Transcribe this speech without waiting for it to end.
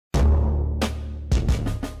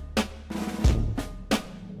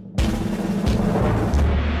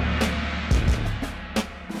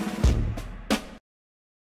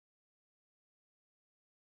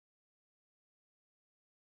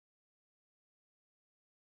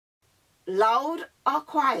loud or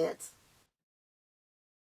quiet?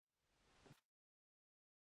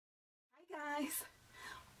 Hi guys,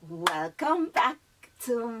 welcome back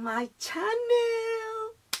to my channel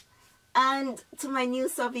and to my new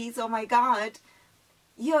subbies. Oh my god,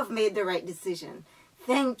 you have made the right decision.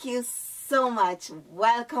 Thank you so much.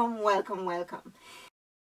 Welcome, welcome, welcome.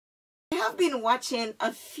 I have been watching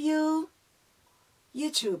a few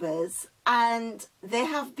YouTubers and they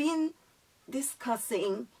have been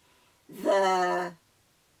discussing the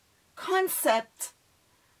concept.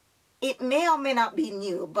 It may or may not be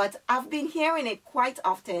new, but I've been hearing it quite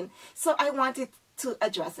often, so I wanted to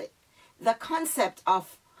address it. The concept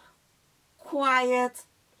of quiet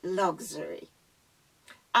luxury.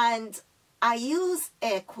 And I use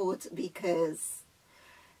air quote because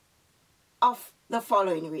of the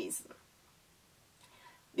following reason.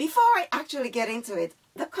 Before I actually get into it,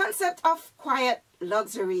 the concept of quiet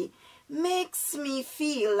luxury makes me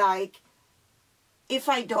feel like if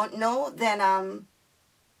I don't know, then I'm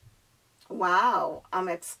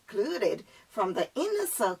excluded from the inner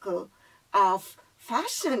circle of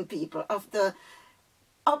fashion people, of the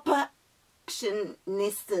upper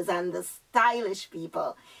fashionistas and the stylish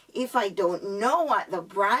people. If I don't know what the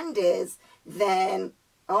brand is, then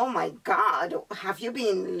oh my god, have you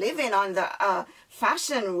been living on the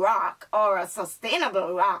fashion rock or a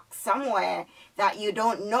sustainable rock somewhere that you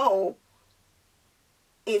don't know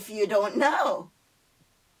if you don't know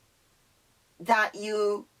that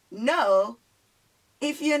you know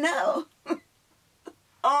if you know?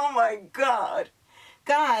 Oh my god.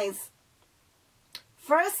 Guys,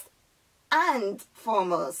 first and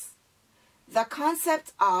foremost, the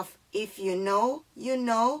concept of if you know, you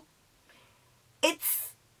know,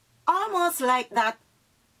 it's almost like that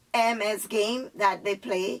MS game that they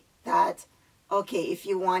play, that okay, if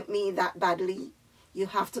you want me that badly, you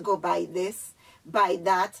have to go buy this, buy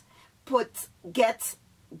that,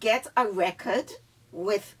 get a record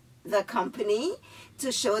with the company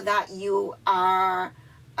to show that you are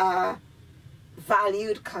a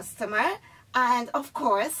valued customer, and of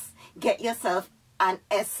course get yourself an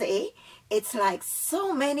essay. It's like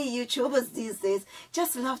so many YouTubers these days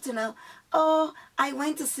just love to know, oh, I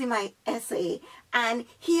went to see my essay and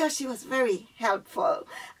he or she was very helpful,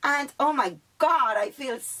 and oh my god, I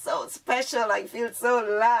feel so special, I feel so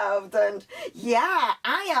loved, and yeah,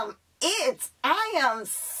 I am it, I am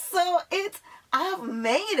so it, I have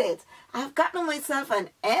made it, I've gotten myself an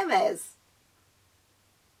MS.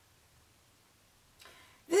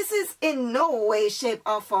 This is in no way, shape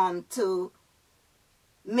or form to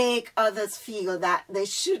make others feel that they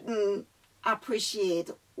shouldn't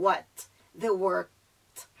appreciate what they worked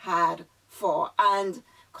hard for and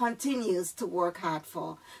continues to work hard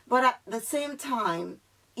for. But at the same time,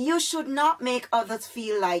 you should not make others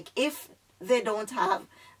feel like if they don't have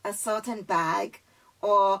a certain bag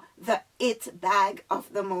or the it bag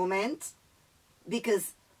of the moment,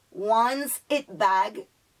 because one's it bag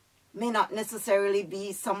may not necessarily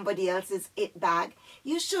be somebody else's it bag,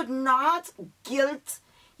 you should not guilt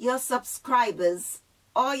your subscribers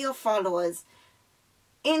or your followers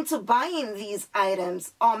into buying these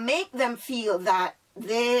items or make them feel that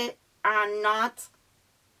they are not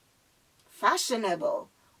fashionable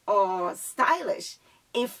or stylish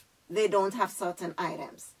if they don't have certain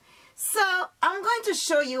items. So I'm going to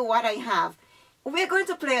show you what I have. We're going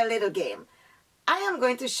to play a little game. I am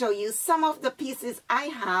going to show you some of the pieces I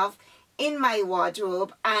have in my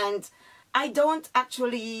wardrobe, and I don't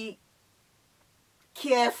actually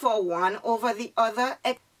care for one over the other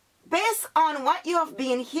based on what you have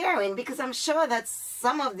been hearing, because I'm sure that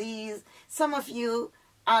some of you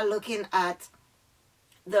are looking at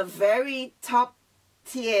the very top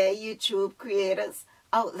tier YouTube creators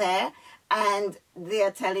out there and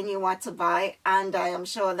they're telling you what to buy, and I am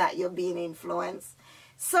sure that you're being influenced.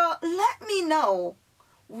 So let me know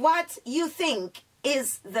what you think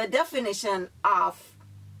is the definition of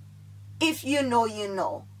if you know, you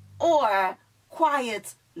know, or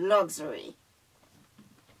quiet luxury.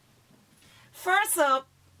 First up,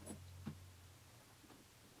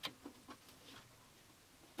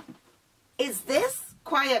 is this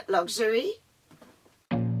quiet luxury?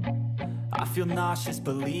 I feel nauseous,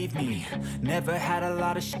 believe me. Never had a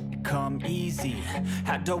lot of shit come easy.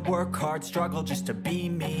 Had to work hard, struggle just to be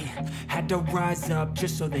me. Had to rise up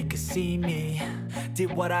just so they could see me.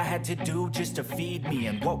 Did what I had to do just to feed me,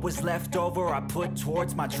 and what was left over I put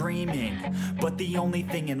towards my dreaming. But the only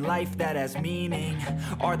thing in life that has meaning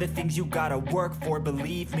are the things you gotta work for,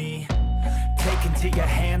 believe me. Take into your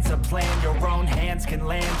hands a plan, your own hands can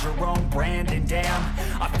land your own brand. And damn,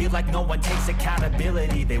 I feel like no one takes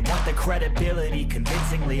accountability. They want the credibility,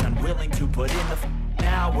 convincingly unwilling to put in the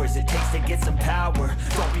hours it takes to get some power.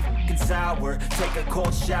 Don't be fucking sour, take a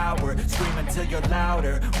cold shower, scream until you're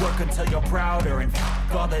louder, work until you're prouder, and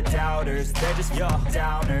fuck all the doubters, they're just your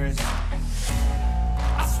downers.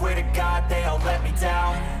 I swear to God they all let me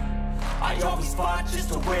down. I always fought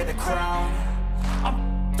just to wear the crown.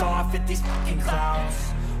 I'm off at these fucking clowns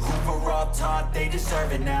who were all taught they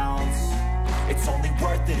deserve an ounce. It's only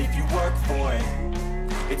worth it if you work for it.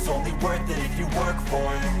 It's only worth it if you work for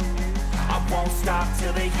it. I won't stop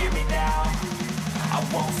till they hear me now. I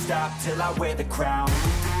won't stop till I wear the crown.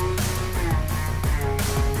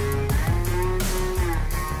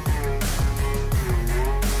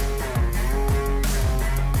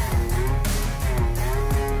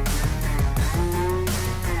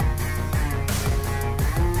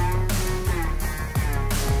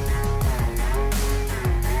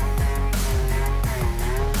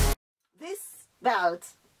 This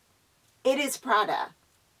belt, it is Prada.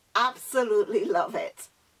 Absolutely love it.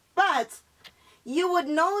 But you would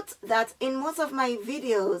note that in most of my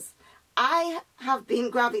videos, I have been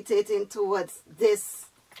gravitating towards this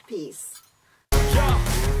piece.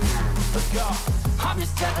 Let's go. I'm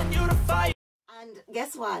just telling you to fight. And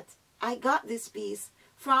guess what? I got this piece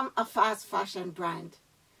from a fast fashion brand.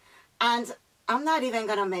 And I'm not even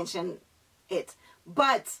going to mention it.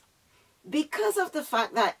 But because of the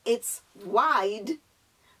fact that it's wide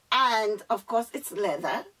and of course it's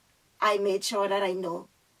leather, I made sure that I know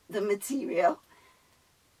the material.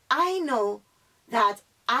 I know that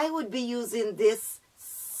I would be using this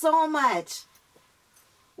so much.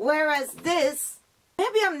 Whereas this,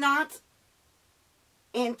 maybe I'm not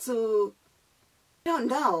into, I don't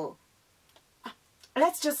know.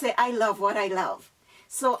 Let's just say I love what I love.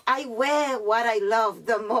 So I wear what I love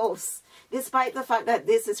the most, despite the fact that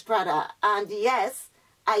this is Prada. And yes,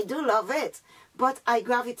 I do love it, but I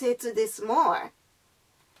gravitate to this more.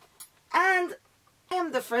 And I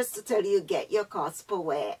am the first to tell you, get your cost per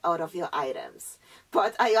wear out of your items.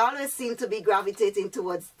 But I always seem to be gravitating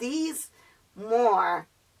towards these more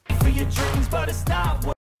For your dreams, but it's not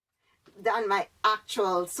what than my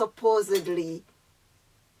actual supposedly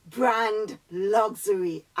brand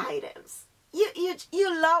luxury items.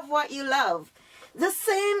 You love what you love. The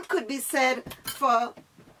same could be said for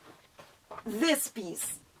this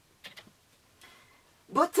piece.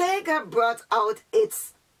 Bottega brought out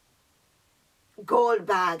its gold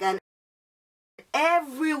bag and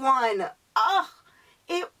everyone,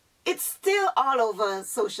 it's still all over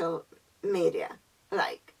social media,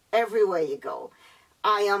 like everywhere you go.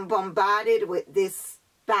 I am bombarded with this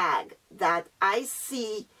bag that I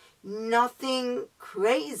see nothing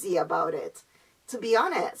crazy about it, to be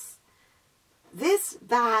honest. This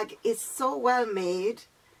bag is so well made,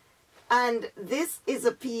 and this is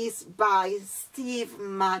a piece by Steve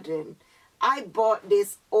Madden. I bought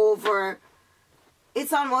this over,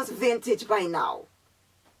 it's almost vintage by now.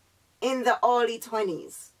 In the early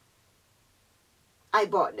 20s, I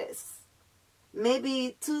bought this.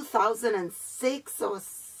 Maybe 2006 or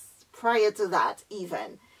prior to that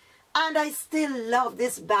even. And I still love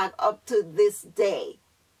this bag up to this day.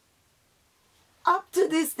 Up to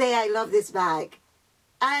this day, I love this bag.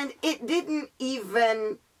 And it didn't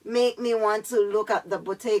even make me want to look at the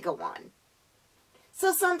Bottega one.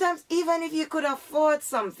 So sometimes, even if you could afford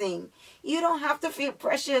something, you don't have to feel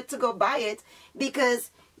pressured to go buy it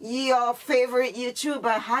because your favorite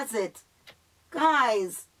YouTuber has it.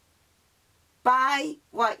 Guys, buy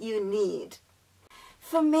what you need.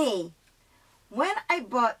 For me, when I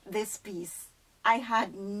bought this piece, I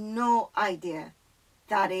had no idea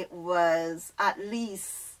that it was at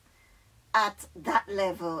least at that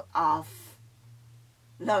level of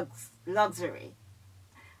luxury.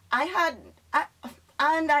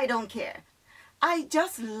 And I don't care. I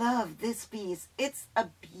just love this piece. It's a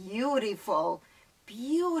beautiful,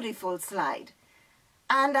 beautiful slide.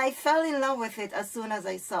 And I fell in love with it as soon as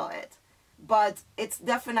I saw it. But it's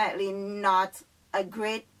definitely not a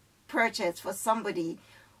great purchase for somebody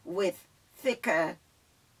with thicker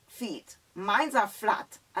feet. Mine are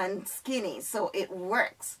flat and skinny, so it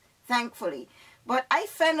works, thankfully. But I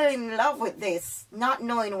fell in love with this, not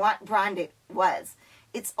knowing what brand it was.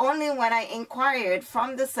 It's only when I inquired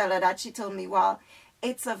from the seller that she told me, well,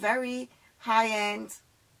 it's a very high-end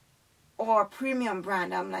or premium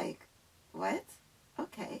brand. I'm like, what?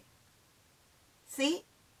 Okay. See?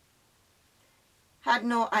 Had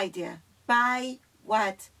no idea. Buy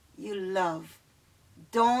what you love.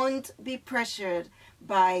 Don't be pressured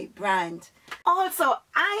by brand. Also,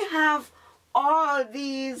 I have all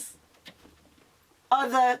these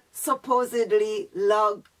other supposedly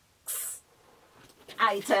luxe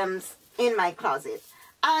items in my closet.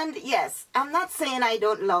 And yes, I'm not saying I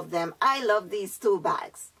don't love them. I love these two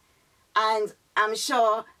bags. And I'm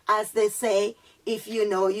sure, as they say, if you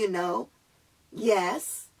know, you know.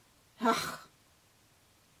 Yes.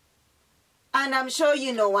 And I'm sure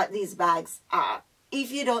you know what these bags are.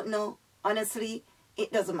 If you don't know, honestly,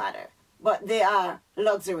 it doesn't matter. But they are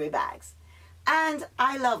luxury bags. And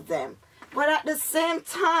I love them. But at the same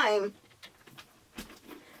time,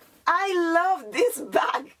 I love this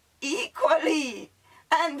bag equally.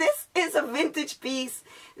 And this is a vintage piece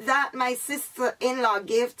that my sister-in-law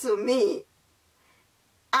gave to me.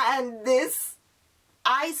 And this,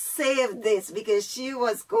 I saved this because she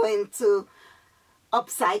was going to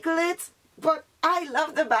upcycle it. But I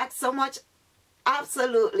love the bag so much.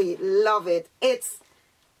 Absolutely love it. It's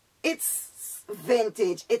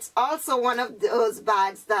vintage. It's also one of those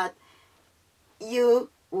bags that you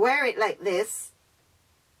wear it like this.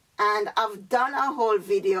 And I've done a whole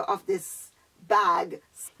video of this bag.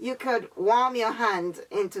 You could warm your hand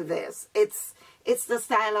into this. It's the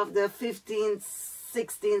style of the 15th,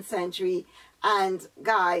 16th century. And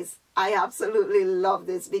guys, I absolutely love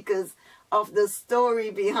this because of the story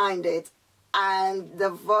behind it and the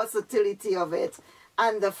versatility of it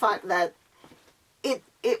and the fact that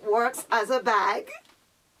it works as a bag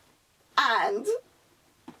and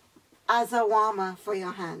as a warmer for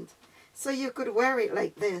your hand. So you could wear it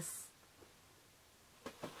like this.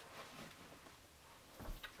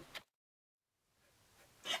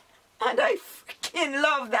 And I freaking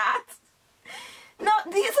love that. Now,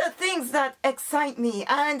 these are things that excite me,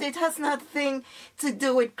 and it has nothing to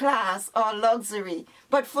do with class or luxury.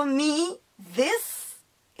 But for me, this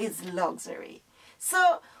is luxury.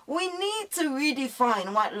 So we need to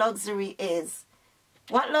redefine what luxury is.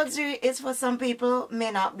 What luxury is for some people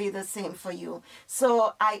may not be the same for you.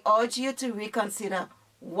 So I urge you to reconsider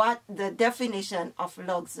what the definition of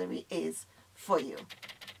luxury is for you.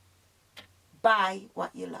 Buy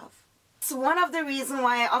what you love. It's one of the reasons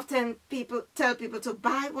why I often tell people to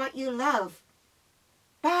buy what you love.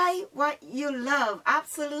 Buy what you love.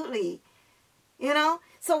 Absolutely. You know?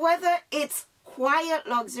 So whether it's quiet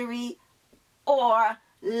luxury or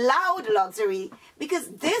loud luxury, because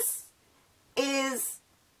this is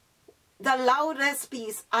the loudest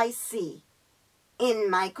piece I see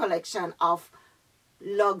in my collection of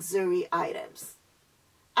luxury items.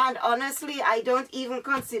 And honestly, I don't even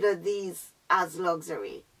consider these as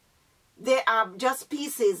luxury. They are just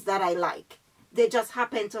pieces that I like. They just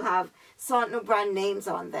happen to have certain brand names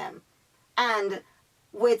on them and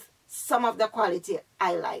with some of the quality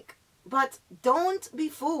I like. But don't be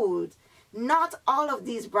fooled. Not all of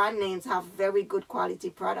these brand names have very good quality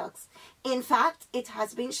products. In fact, it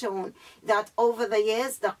has been shown that over the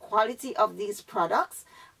years, the quality of these products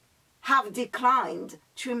have declined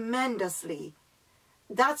tremendously.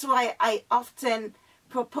 That's why I often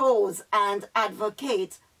propose and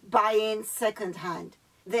advocate buying secondhand.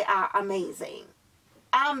 They are amazing.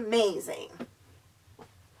 Amazing.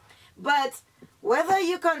 But whether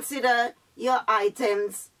you consider your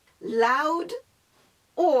items loud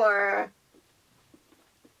or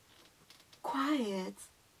quiet,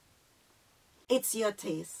 it's your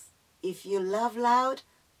taste. If you love loud,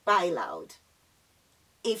 buy loud.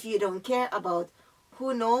 If you don't care about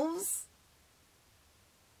who knows,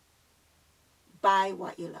 buy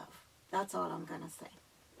what you love. That's all I'm gonna say.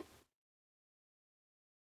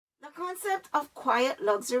 The concept of quiet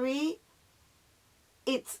luxury,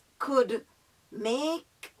 it could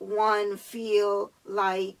make one feel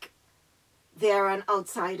like they're an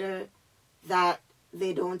outsider, that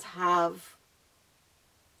they don't have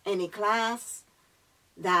any class,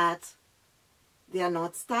 that they are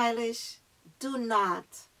not stylish. Do not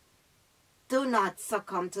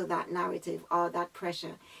succumb to that narrative or that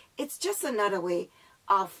pressure. It's just another way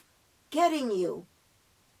of getting you,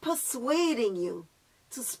 persuading you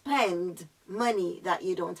to spend money that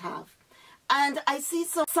you don't have. And I see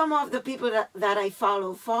some of the people that I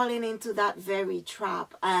follow falling into that very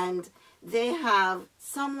trap, and they have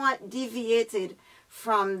somewhat deviated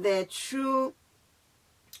from their true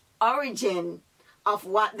origin of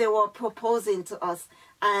what they were proposing to us,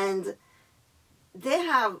 and they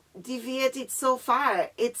have deviated so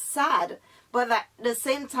far. It's sad, but at the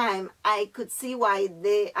same time, I could see why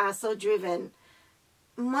they are so driven.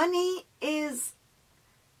 Money is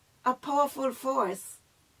a powerful force.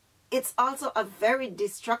 It's also a very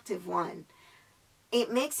destructive one.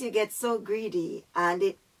 It makes you get so greedy, and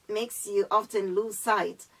it makes you often lose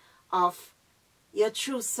sight of your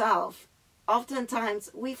true self.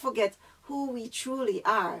 Oftentimes, we forget who we truly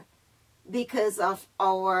are because of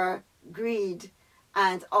our greed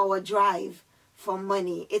and our drive for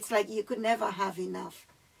money. It's like you could never have enough.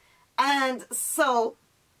 And so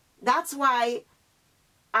That's why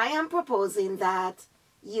I am proposing that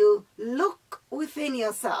you look within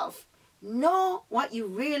yourself, know what you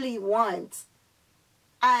really want,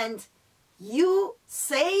 and you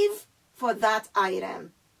save for that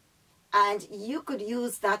item. And you could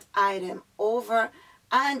use that item over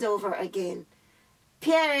and over again.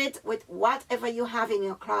 Pair it with whatever you have in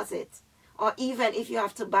your closet, or even if you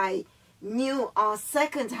have to buy new or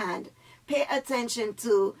second-hand, pay attention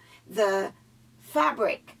to the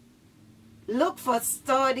fabric. Look for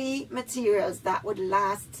sturdy materials that would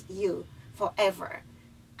last you forever.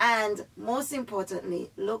 And most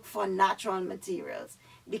importantly, look for natural materials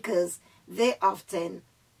because they often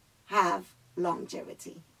have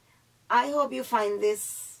longevity. I hope you find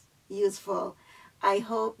this useful. I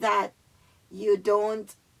hope that you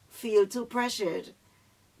don't feel too pressured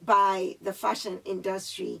by the fashion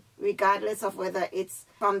industry, regardless of whether it's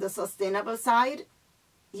from the sustainable side.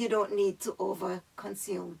 You don't need to over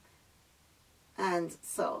consume. And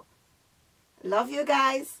so, love you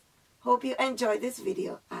guys. Hope you enjoyed this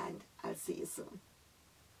video, and I'll see you soon.